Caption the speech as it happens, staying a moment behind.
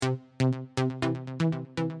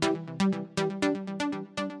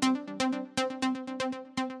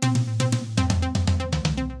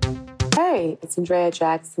It's Andrea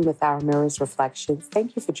Jackson with Our Mirrors Reflections.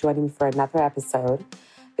 Thank you for joining me for another episode.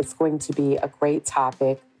 It's going to be a great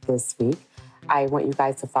topic this week. I want you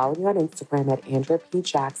guys to follow me on Instagram at Andrea P.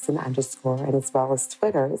 Jackson _ and as well as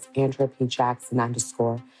Twitter is Andrea P. Jackson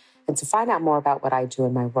 _ And to find out more about what I do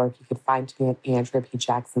in my work, you can find me at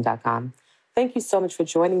AndreaPJackson.com. Thank you so much for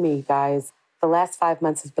joining me, you guys. The last 5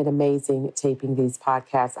 months has been amazing taping these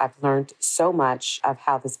podcasts. I've learned so much of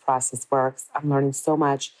how this process works. I'm learning so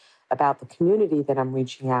much about the community that I'm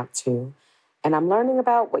reaching out to. And I'm learning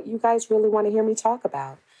about what you guys really want to hear me talk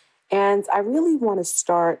about. And I really want to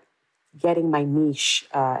start getting my niche,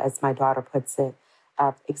 as my daughter puts it,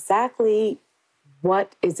 of exactly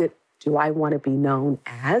what is it do I want to be known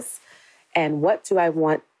as, and what do I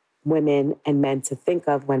want women and men to think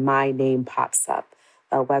of when my name pops up.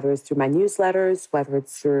 Whether it's through my newsletters, whether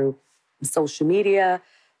it's through social media,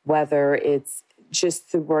 whether it's just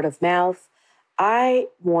through word of mouth. I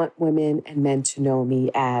want women and men to know me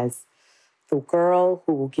as the girl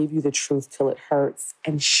who will give you the truth till it hurts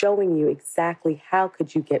and showing you exactly how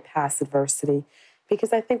could you get past adversity.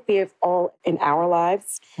 Because I think we have all in our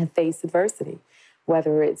lives have faced adversity,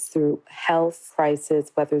 whether it's through health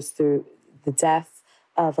crisis, whether it's through the death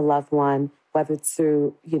of a loved one, whether it's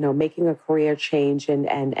through, making a career change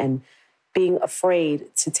and being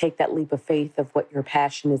afraid to take that leap of faith of what your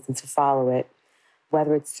passion is and to follow it,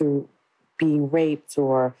 whether it's through being raped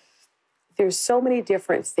or there's so many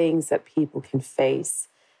different things that people can face,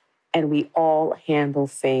 and we all handle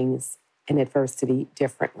things in adversity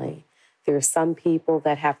differently. There are some people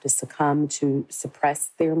that have to succumb to suppress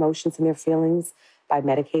their emotions and their feelings by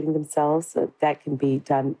medicating themselves. So that can be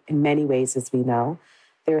done in many ways, as we know.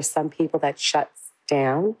 There are some people that shut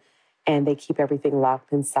down and they keep everything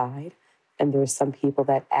locked inside. And there are some people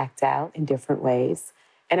that act out in different ways.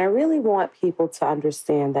 And I really want people to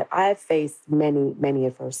understand that I've faced many, many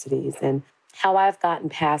adversities and how I've gotten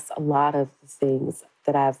past a lot of the things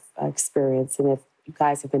that I've experienced. And if you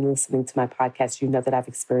guys have been listening to my podcast, you know that I've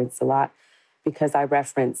experienced a lot because I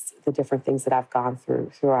reference the different things that I've gone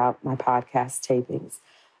through throughout my podcast tapings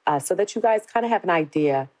so that you guys kind of have an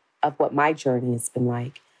idea of what my journey has been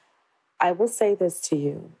like. I will say this to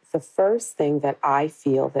you. The first thing that I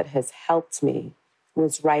feel that has helped me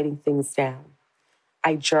was writing things down.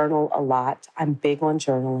 I journal a lot. I'm big on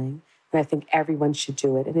journaling, and I think everyone should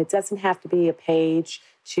do it. And it doesn't have to be a page,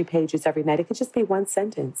 2 pages every night. It could just be one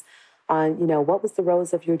sentence on, what was the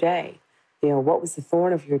rose of your day? What was the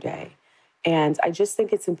thorn of your day? And I just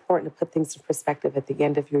think it's important to put things in perspective at the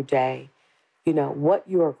end of your day, what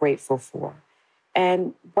you are grateful for.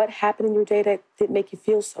 And what happened in your day that didn't make you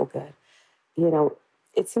feel so good?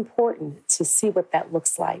 It's important to see what that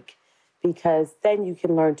looks like because then you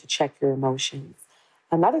can learn to check your emotions.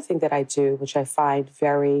 Another thing that I do, which I find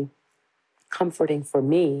very comforting for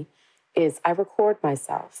me, is I record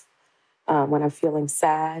myself when I'm feeling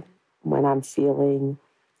sad, when I'm feeling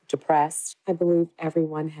depressed. I believe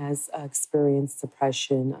everyone has experienced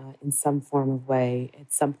depression in some form of way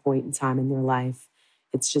at some point in time in their life.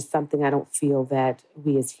 It's just something I don't feel that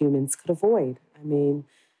we as humans could avoid. I mean,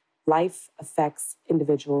 life affects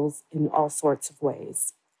individuals in all sorts of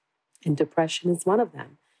ways, and depression is one of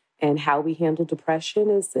them. And how we handle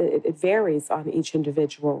depression it varies on each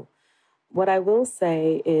individual. What I will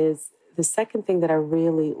say is the second thing that I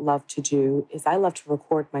really love to do is I love to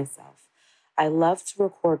record myself. I love to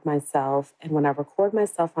record myself, and when I record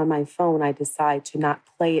myself on my phone, I decide to not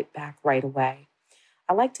play it back right away.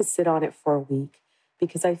 I like to sit on it for a week.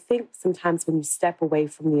 Because I think sometimes when you step away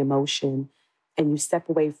from the emotion and you step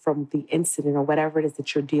away from the incident or whatever it is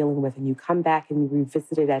that you're dealing with and you come back and you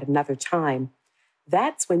revisit it at another time,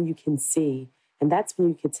 that's when you can see and that's when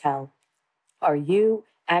you can tell, are you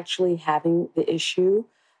actually having the issue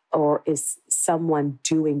or is someone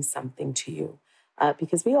doing something to you?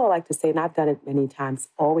 Because we all like to say, and I've done it many times,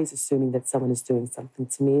 always assuming that someone is doing something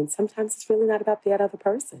to me. And sometimes it's really not about the other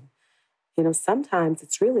person. Sometimes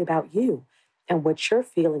it's really about you. And what you're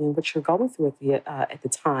feeling and what you're going through at the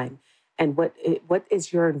time. And what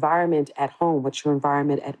is your environment at home? What's your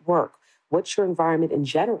environment at work? What's your environment in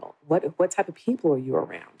general? What type of people are you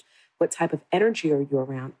around? What type of energy are you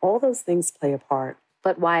around? All those things play a part.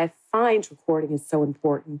 But why I find recording is so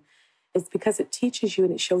important is because it teaches you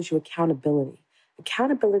and it shows you accountability.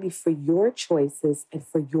 Accountability for your choices and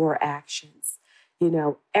for your actions.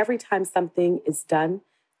 Every time something is done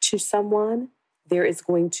to someone, there is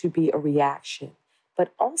going to be a reaction.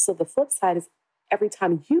 But also the flip side is every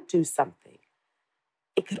time you do something,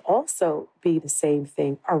 it could also be the same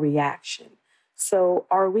thing, a reaction. So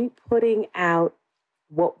are we putting out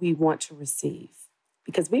what we want to receive?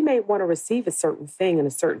 Because we may want to receive a certain thing and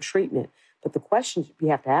a certain treatment, But the question we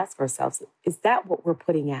have to ask ourselves, is that what we're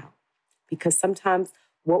putting out? Because sometimes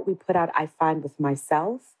what we put out, I find with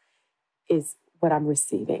myself, is what I'm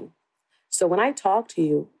receiving. So when I talk to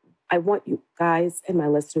you, I want you guys and my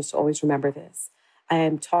listeners to always remember this. I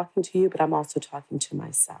am talking to you, but I'm also talking to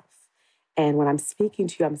myself. And when I'm speaking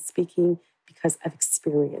to you, I'm speaking because of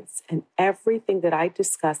experience. And everything that I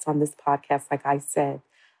discuss on this podcast, like I said,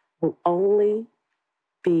 will only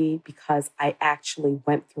be because I actually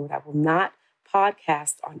went through it. I will not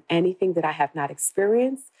podcast on anything that I have not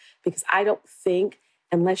experienced, because I don't think,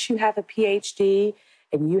 unless you have a PhD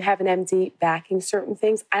and you have an MD backing certain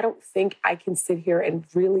things, I don't think I can sit here and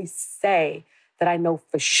really say that I know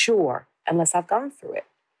for sure unless I've gone through it,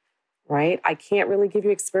 right? I can't really give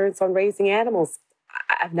you experience on raising animals.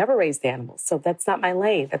 I've never raised animals, so that's not my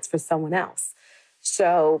lane. That's for someone else.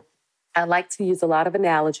 So I like to use a lot of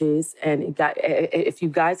analogies, and if you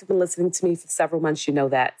guys have been listening to me for several months, you know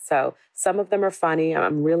that. So some of them are funny.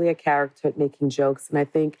 I'm really a character at making jokes, and I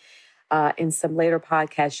think in some later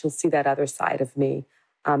podcasts, you'll see that other side of me.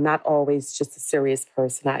 I'm not always just a serious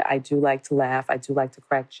person. I do like to laugh. I do like to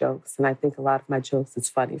crack jokes, and I think a lot of my jokes is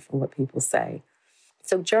funny from what people say.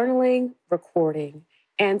 So journaling, recording,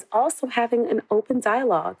 and also having an open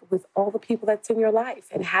dialogue with all the people that's in your life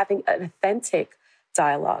and having an authentic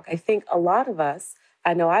dialogue. I think a lot of us,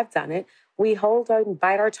 I know I've done it, we hold and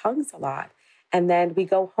bite our tongues a lot. And then we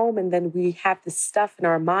go home and then we have this stuff in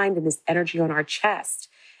our mind and this energy on our chest.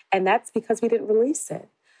 And that's because we didn't release it.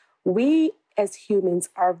 We as humans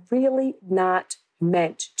are really not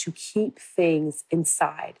meant to keep things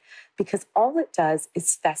inside, because all it does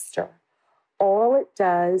is fester. All it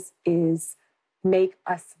does is make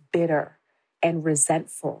us bitter and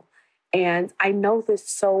resentful. And I know this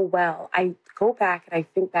so well. I go back and I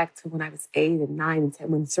think back to when I was 8 and 9 and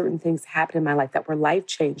 10, when certain things happened in my life that were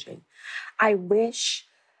life-changing. I wish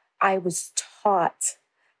I was taught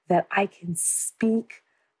that I can speak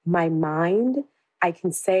my mind. I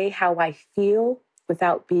can say how I feel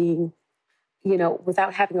without being,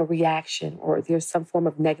 without having a reaction, or there's some form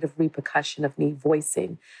of negative repercussion of me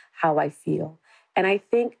voicing how I feel. And I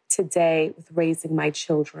think today, with raising my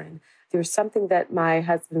children, there's something that my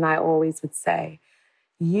husband and I always would say: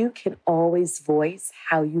 you can always voice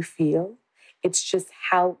how you feel. It's just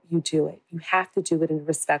how you do it. You have to do it in a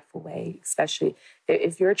respectful way, especially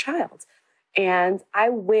if you're a child. And I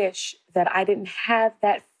wish that I didn't have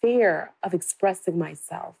that fear of expressing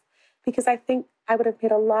myself, because I think I would have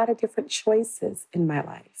made a lot of different choices in my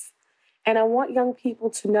life. And I want young people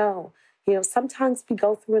to know, sometimes we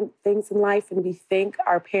go through things in life and we think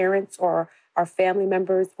our parents or our family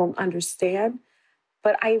members won't understand,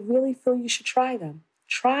 but I really feel you should try them.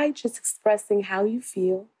 Try just expressing how you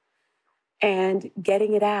feel and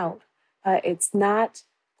getting it out. It's not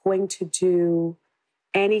going to do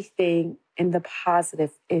anything in the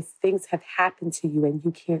positive if things have happened to you and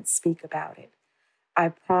you can't speak about it. I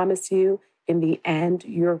promise you, in the end,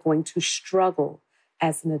 you're going to struggle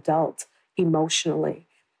as an adult emotionally.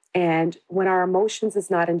 And when our emotions is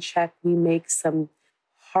not in check, we make some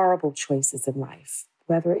horrible choices in life,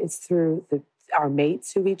 whether it's through our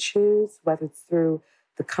mates who we choose, whether it's through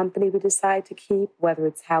the company we decide to keep, whether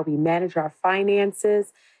it's how we manage our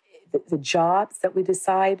finances, the jobs that we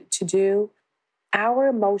decide to do. Our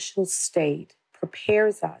emotional state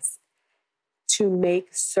prepares us to make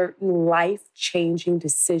certain life-changing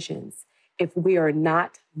decisions if we are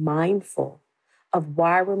not mindful of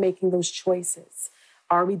why we're making those choices.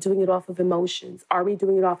 Are we doing it off of emotions? Are we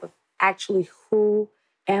doing it off of actually who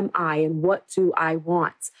am I and what do I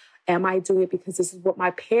want? Am I doing it because this is what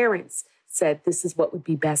my parents said this is what would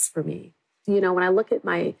be best for me? When I look at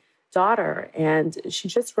my daughter, and she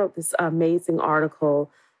just wrote this amazing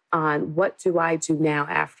article on what do I do now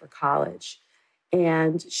after college.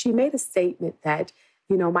 And she made a statement that,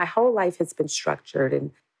 my whole life has been structured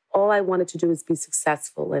and all I wanted to do is be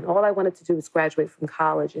successful and all I wanted to do was graduate from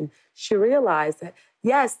college. And she realized that,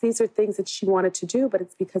 yes, these are things that she wanted to do, but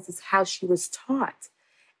it's because it's how she was taught.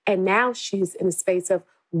 And now she's in a space of,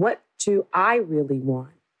 what do I really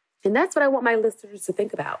want? And that's what I want my listeners to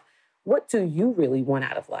think about. What do you really want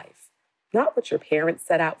out of life? Not what your parents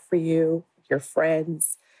set out for you, your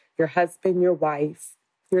friends, your husband, your wife,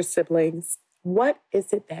 your siblings. What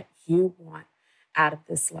is it that you want out of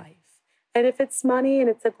this life? And if it's money and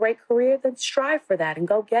it's a great career, then strive for that and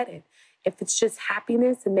go get it. If it's just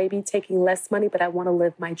happiness and maybe taking less money, but I want to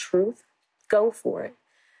live my truth, go for it.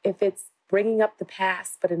 If it's bringing up the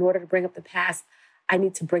past, but in order to bring up the past, I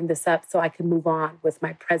need to bring this up so I can move on with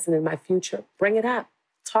my present and my future, bring it up,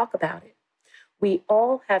 talk about it. We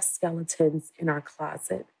all have skeletons in our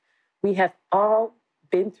closet. We have all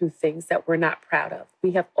been through things that we're not proud of.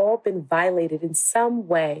 We have all been violated in some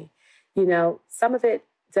way. Some of it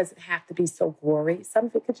doesn't have to be so gory. Some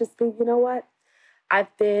of it could just be, you know what?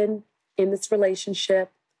 I've been in this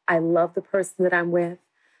relationship. I love the person that I'm with,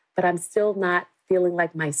 but I'm still not feeling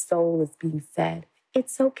like my soul is being fed.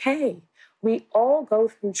 It's okay. We all go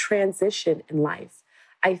through transition in life.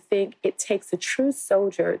 I think it takes a true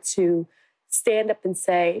soldier to stand up and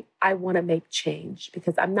say, I want to make change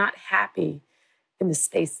because I'm not happy in the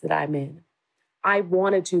space that I'm in. I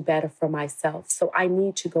want to do better for myself. So I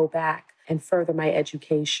need to go back and further my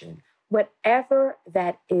education. Whatever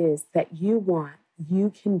that is that you want, you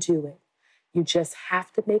can do it. You just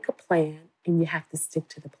have to make a plan and you have to stick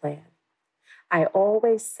to the plan. I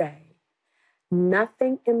always say,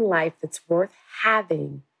 nothing in life that's worth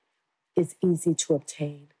having is easy to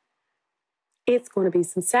obtain. It's going to be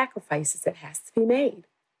some sacrifices that has to be made.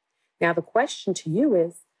 Now, the question to you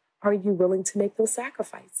is, are you willing to make those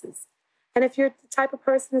sacrifices? And if you're the type of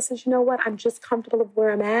person that says, you know what, I'm just comfortable with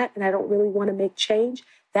where I'm at and I don't really want to make change,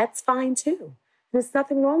 that's fine too. There's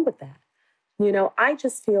nothing wrong with that. I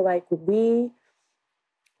just feel like we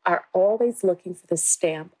are always looking for the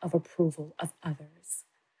stamp of approval of others.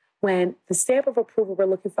 When the stamp of approval we're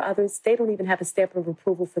looking for others, they don't even have a stamp of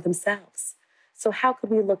approval for themselves. So how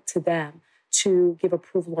could we look to them to give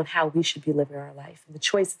approval on how we should be living our life and the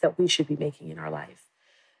choices that we should be making in our life?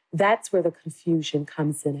 That's where the confusion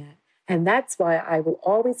comes in at. And that's why I will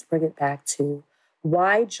always bring it back to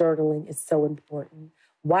why journaling is so important,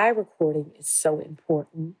 why recording is so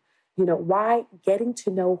important, why getting to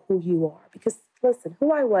know who you are. Because listen,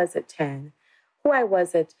 who I was at 10, who I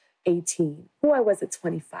was at 18, who I was at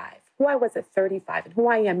 25, who I was at 35, and who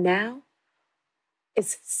I am now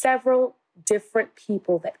is several different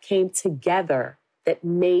people that came together that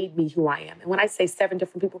made me who I am. And when I say 7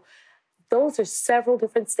 different people, those are several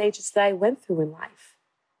different stages that I went through in life.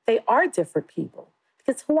 They are different people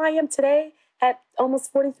because who I am today at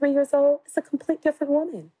almost 43 years old is a complete different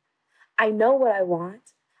woman. I know what I want.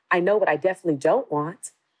 I know what I definitely don't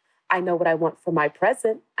want. I know what I want for my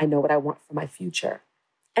present. I know what I want for my future.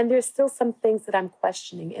 And there's still some things that I'm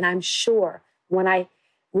questioning. And I'm sure when I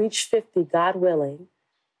reach 50, God willing,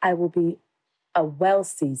 I will be a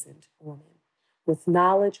well-seasoned woman with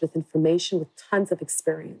knowledge, with information, with tons of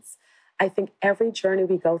experience. I think every journey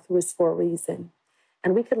we go through is for a reason.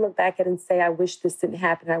 And we could look back at it and say, I wish this didn't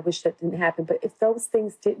happen. I wish that didn't happen. But if those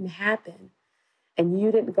things didn't happen and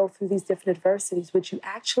you didn't go through these different adversities, would you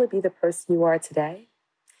actually be the person you are today?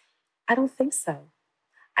 I don't think so.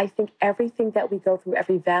 I think everything that we go through,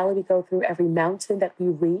 every valley we go through, every mountain that we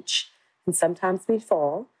reach, and sometimes we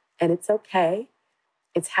fall, and it's okay.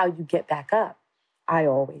 It's how you get back up, I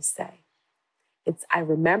always say. I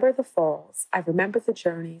remember the falls, I remember the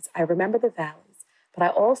journeys, I remember the valleys, but I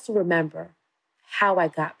also remember how I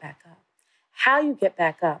got back up. How you get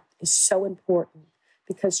back up is so important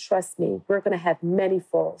because trust me, we're going to have many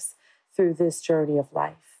falls through this journey of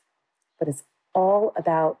life, but it's all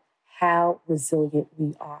about how resilient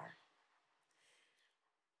we are.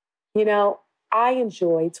 I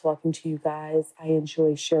enjoy talking to you guys. I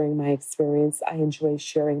enjoy sharing my experience. I enjoy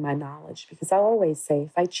sharing my knowledge because I always say,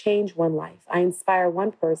 if I change one life, I inspire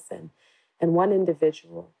one person and one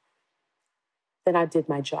individual, then I did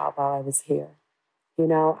my job while I was here.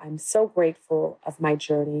 I'm so grateful of my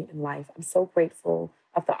journey in life. I'm so grateful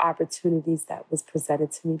of the opportunities that was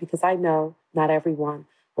presented to me because I know not everyone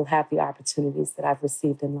will have the opportunities that I've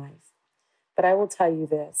received in life. But I will tell you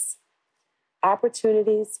this.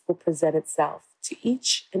 Opportunities will present itself to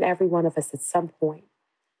each and every one of us at some point.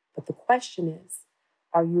 But the question is,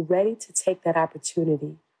 are you ready to take that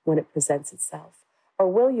opportunity when it presents itself?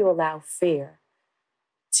 Or will you allow fear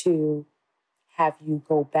to have you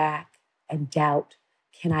go back and doubt,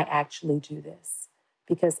 can I actually do this?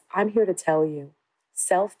 Because I'm here to tell you,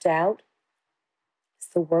 self-doubt is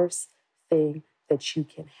the worst thing that you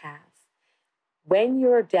can have. When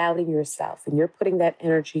you're doubting yourself and you're putting that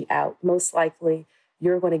energy out, most likely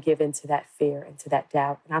you're going to give into that fear, into that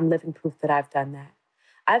doubt. And I'm living proof that I've done that.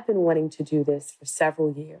 I've been wanting to do this for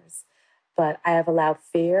several years, but I have allowed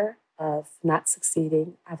fear of not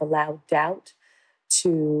succeeding. I've allowed doubt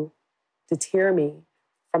to deter me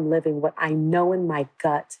from living what I know in my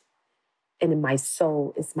gut and in my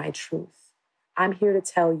soul is my truth. I'm here to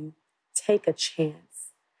tell you, take a chance.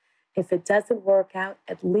 If it doesn't work out,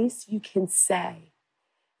 at least you can say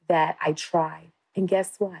that I tried. And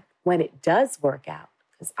guess what? When it does work out,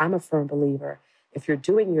 because I'm a firm believer, if you're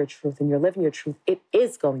doing your truth and you're living your truth, it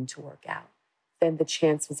is going to work out. Then the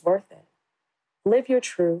chance was worth it. Live your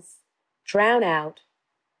truth. Drown out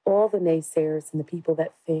all the naysayers and the people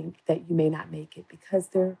that think that you may not make it because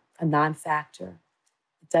they're a non-factor.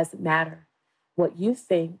 doesn't matter. What you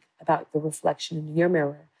think about the reflection in your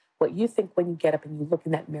mirror, what you think when you get up and you look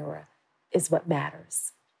in that mirror is what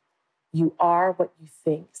matters. You are what you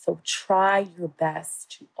think. So try your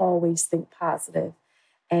best to always think positive.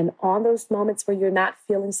 And on those moments where you're not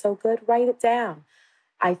feeling so good, write it down.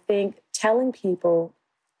 I think telling people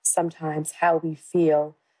sometimes how we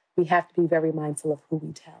feel, we have to be very mindful of who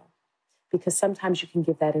we tell. Because sometimes you can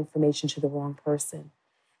give that information to the wrong person.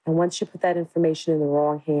 And once you put that information in the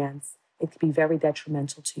wrong hands, it could be very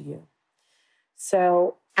detrimental to you.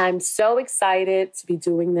 So I'm so excited to be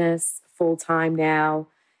doing this full time now.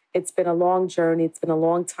 It's been a long journey. It's been a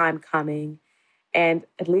long time coming. And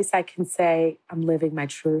at least I can say I'm living my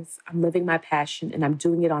truth. I'm living my passion, and I'm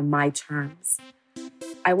doing it on my terms.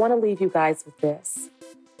 I want to leave you guys with this.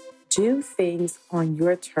 Do things on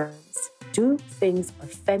your terms. Do things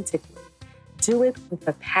authentically. Do it with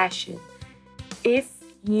a passion. If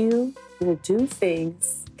you will do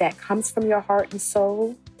things that comes from your heart and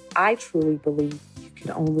soul, I truly believe you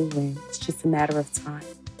can only win. It's just a matter of time.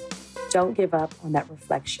 Don't give up on that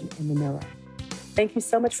reflection in the mirror. Thank you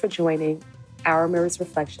so much for joining Our Mirrors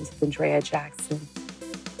Reflections with Andrea Jackson.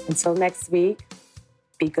 Until next week,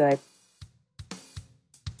 be good.